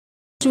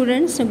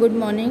Students, good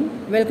morning.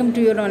 Welcome to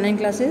your online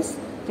classes.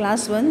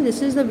 Class 1,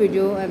 this is the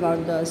video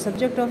about the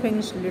subject of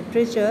English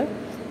literature,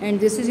 and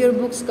this is your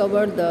books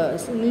cover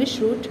the English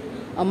route,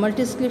 a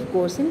multi-skill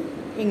course in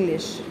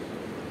English.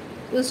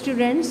 So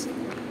students,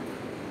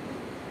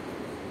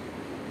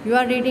 you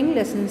are reading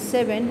lesson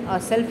 7, a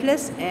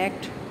selfless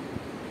act,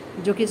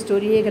 जो कि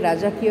story है एक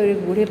राजा की और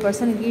एक बूढ़े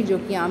person की जो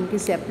कि आम की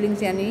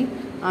सैपलिंग्स यानी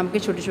आम के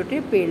छोटे छोटे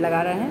पेड़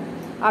लगा रहे हैं।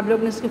 आप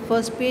लोगों ने इसके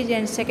first page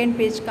and second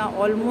page का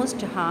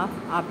ऑलमोस्ट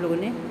हाफ आप लोगों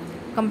ने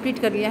कंप्लीट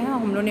कर लिया है।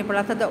 हम लोगों ने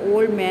पढ़ा था the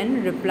old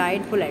man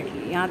replied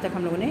politely, यहाँ तक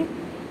हम लोगों ने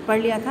पढ़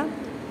लिया था।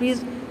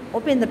 Please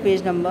open the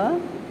page number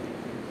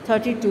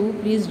 32.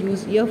 Please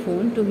use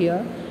earphone to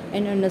here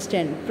and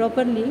understand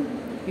properly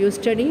you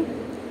study.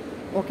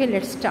 Okay,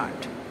 let's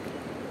start.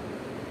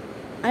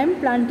 I am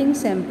planting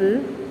sample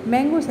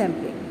mango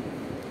sampling.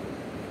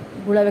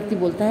 बूढ़ा व्यक्ति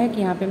बोलता है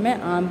कि यहाँ पे मैं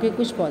आम के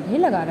कुछ पौधे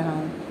लगा रहा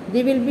हूँ।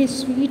 They will be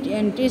sweet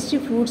and tasty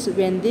fruits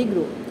when they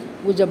grow.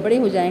 वो जब बड़े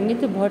हो जाएंगे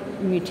तो बहुत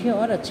मीठे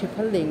और अच्छे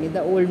फल देंगे। The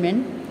old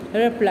man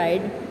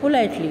replied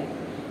politely.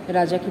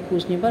 राजा के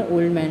पूछने पर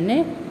ओल्ड मैन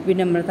ने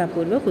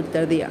विनम्रतापूर्वक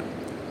उत्तर दिया,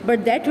 but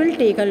that will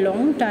take a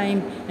long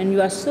time and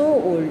you are so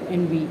old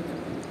and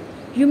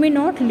week. You may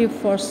not live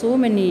for so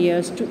many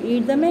years to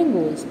eat the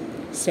mangoes,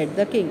 said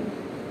the king.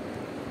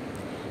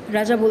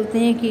 राजा बोलते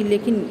हैं कि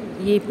लेकिन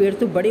ये पेड़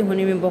तो बड़े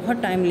होने में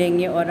बहुत टाइम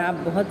लेंगे और आप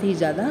बहुत ही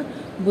ज़्यादा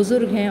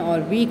बुज़ुर्ग हैं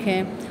और वीक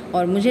हैं,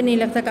 और मुझे नहीं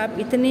लगता कि आप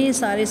इतने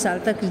सारे साल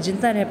तक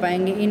जिंदा रह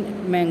पाएंगे इन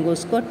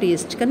मैंगोज़ को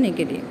टेस्ट करने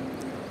के लिए।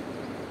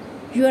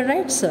 You are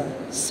right sir,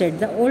 said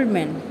the old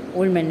man.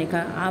 Old man ने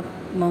कहा, आप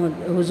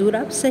हुजूर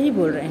आप सही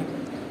बोल रहे हैं,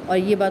 और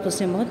ये बात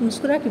उसने बहुत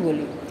मुस्कुरा के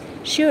बोली।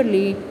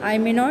 Surely I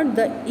may not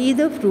the eat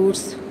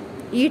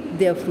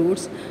there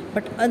fruits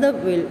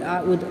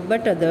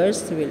but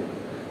others will.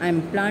 I am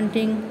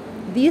planting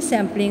these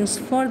samplings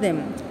for them.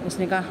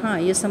 उसने कहा, हाँ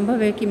ये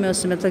संभव है कि मैं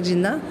उस समय तक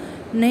ज़िंदा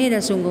नहीं रह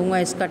सकूँगा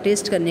इसका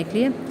टेस्ट करने के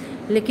लिए,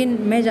 लेकिन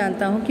मैं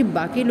जानता हूँ कि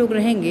बाकी लोग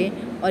रहेंगे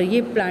और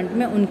ये प्लांट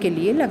मैं उनके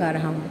लिए लगा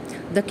रहा हूँ।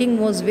 The king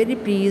was very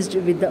pleased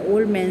with the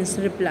old mains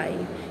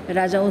reply.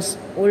 राजा उस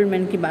ओल्ड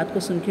मैन की बात को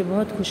सुन के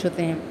बहुत खुश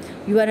होते हैं।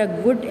 You are a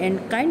good and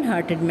kind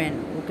hearted man.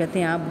 वो कहते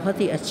हैं आप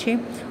बहुत ही अच्छे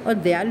और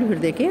दयालु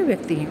हृदय के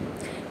व्यक्ति हैं।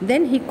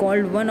 Then he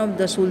called one of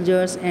the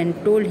soldiers and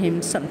told him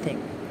something.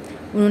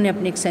 उन्होंने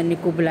अपने एक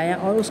सैनिक को बुलाया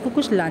और उसको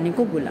कुछ लाने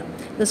को बोला।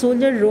 The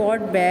soldier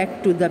road back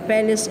to the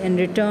palace and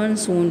return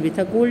soon with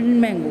a golden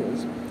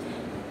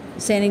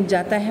mangoes. सैनिक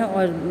जाता है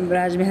और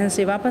राजमहल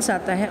से वापस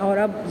आता है, और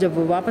अब जब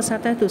वो वापस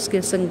आता है तो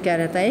उसके संग क्या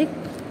रहता है,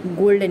 एक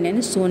गोल्डन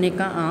यानी सोने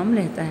का आम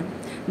रहता है।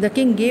 The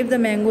king gave the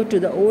mango to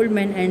the old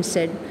man and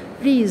said,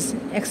 please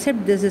accept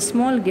this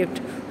small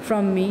gift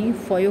from me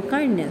for your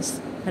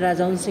kindness.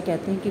 राजा उनसे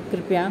कहते हैं कि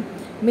कृपया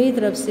मेरी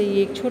तरफ से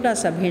ये एक छोटा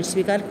सा भेंट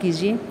स्वीकार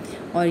कीजिए,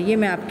 और ये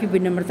मैं आपकी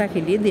विनम्रता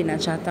के लिए देना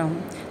चाहता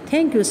हूँ।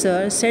 Thank you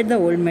sir, said the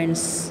old man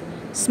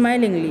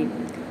smilingly.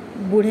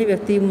 बूढ़े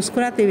व्यक्ति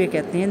मुस्कुराते हुए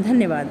कहते हैं,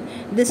 धन्यवाद।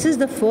 This is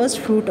the first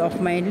fruit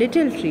of my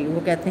little tree.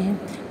 वो कहते हैं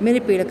मेरे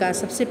पेड़ का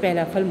सबसे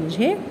पहला फल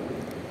मुझे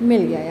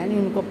मिल गया, यानी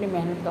उनको अपनी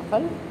मेहनत का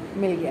फल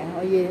मिल गया है,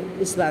 और ये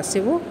इस बात से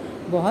वो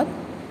बहुत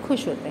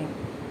खुश होते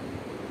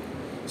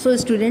हैं। सो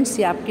स्टूडेंट्स,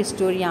 ये आपकी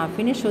स्टोरी यहाँ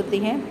फिनिश होती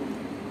है।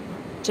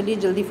 चलिए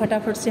जल्दी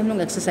फटाफट से हम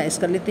लोग एक्सरसाइज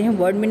कर लेते हैं।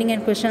 Word meaning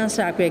and question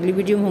answer आपको अगली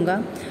वीडियो में होगा।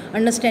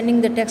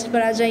 अंडरस्टैंडिंग द टेक्स्ट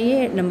पर आ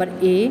जाइए। Number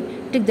A,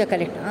 tick the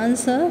correct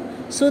answer.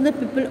 So the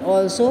people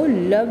also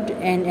loved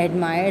and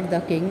admired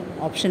the king.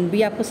 Option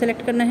B आपको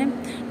सेलेक्ट करना है।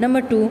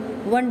 Number 2,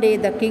 one day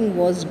the king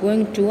was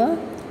going to a,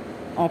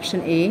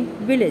 option A,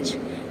 village.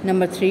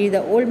 Number 3,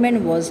 the old man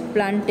was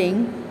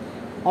planting,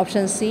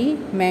 option C,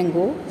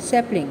 mango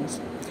saplings.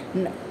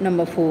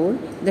 Number 4,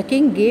 the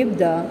king gave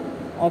the,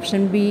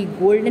 option B,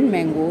 golden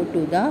mango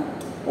to the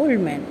old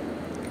man.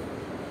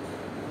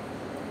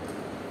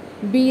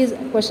 B is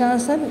question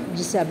answer,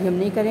 जिसे अभी हम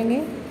नहीं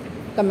करेंगे।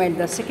 Comment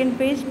the second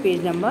page,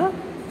 page number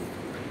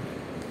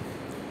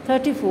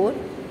 34।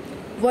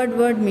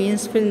 Word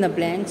means fill the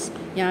blanks.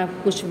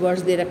 यहाँ कुछ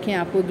words दे रखे हैं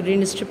आपको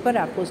ग्रीन स्ट्रिप पर,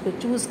 आपको उसको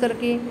चूज़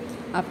करके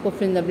आपको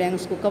फिल द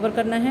ब्लैंक्स को कवर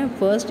करना है।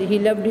 First, he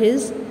loved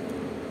his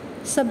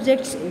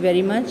subjects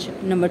very much.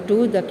 Number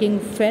 2, the king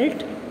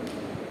felt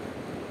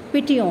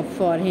pity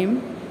for him.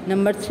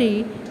 Number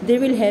 3, they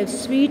will have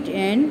sweet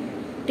and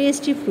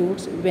tasty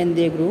fruits when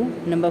they grow.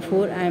 Number 4,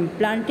 I am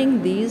planting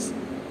these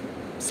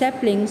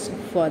saplings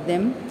for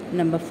them.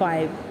 Number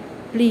 5,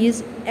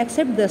 please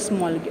accept the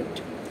small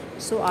gift.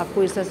 So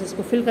आपको इस तरह से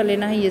इसको fill कर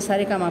लेना है। ये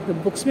सारे काम आपके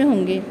बुक्स में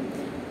होंगे।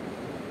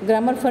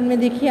 ग्रामर फन में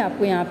देखिए,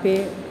 आपको यहाँ पे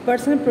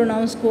पर्सनल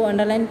प्रोनाउंस को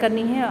अंडरलाइन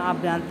करनी है।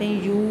 आप जानते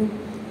हैं यू,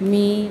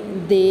 मी,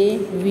 दे,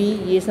 वी,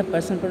 ये सब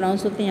पर्सनल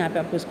प्रोनाउंस होते हैं। यहाँ पे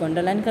आपको इसको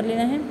अंडरलाइन कर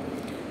लेना है।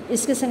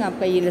 इसके संग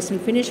आपका ये लेसन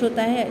फिनिश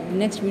होता है।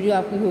 नेक्स्ट वीडियो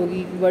आपकी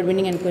होगी word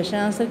meaning and question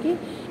answer की।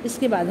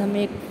 इसके बाद हम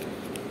एक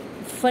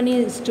फ़नी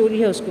स्टोरी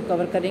है उसको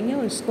कवर करेंगे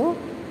और इसको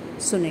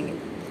सुनेंगे।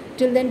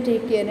 Till then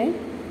take care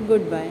and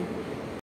good bye.